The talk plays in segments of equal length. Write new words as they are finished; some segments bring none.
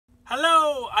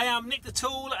Hello, I am Nick the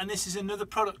Tool and this is another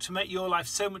product to make your life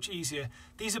so much easier.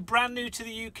 These are brand new to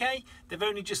the UK, they've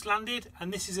only just landed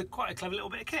and this is quite a clever little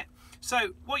bit of kit.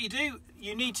 So what you do,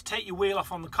 you need to take your wheel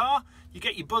off on the car, you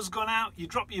get your buzz gun out, you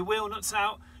drop your wheel nuts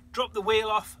out, drop the wheel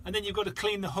off and then you've got to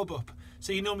clean the hub up.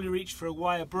 So you normally reach for a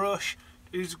wire brush,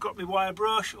 who's got my wire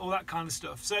brush, all that kind of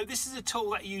stuff. So this is a tool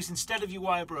that you use instead of your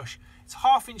wire brush. It's a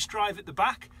 1/2 inch drive at the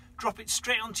back, drop it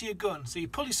straight onto your gun. So you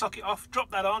pull your socket off,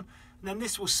 drop that on, and then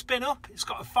this will spin up. It's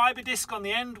got a fibre disc on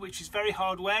the end, which is very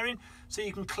hard wearing, so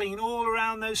you can clean all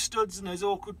around those studs and those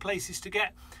awkward places to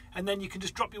get, and then you can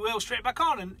just drop your wheel straight back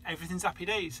on and everything's happy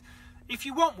days. If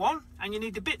you want one and you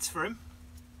need the bits for them,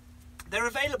 they're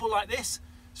available like this.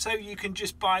 So you can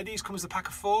just buy, these come as a pack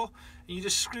of 4, and you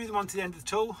just screw them onto the end of the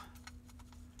tool,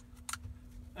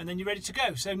 and then you're ready to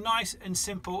go. So nice and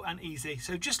simple and easy.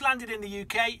 So just landed in the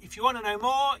UK. If you want to know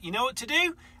more, you know what to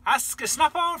do. Ask a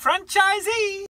Snap-on franchisee.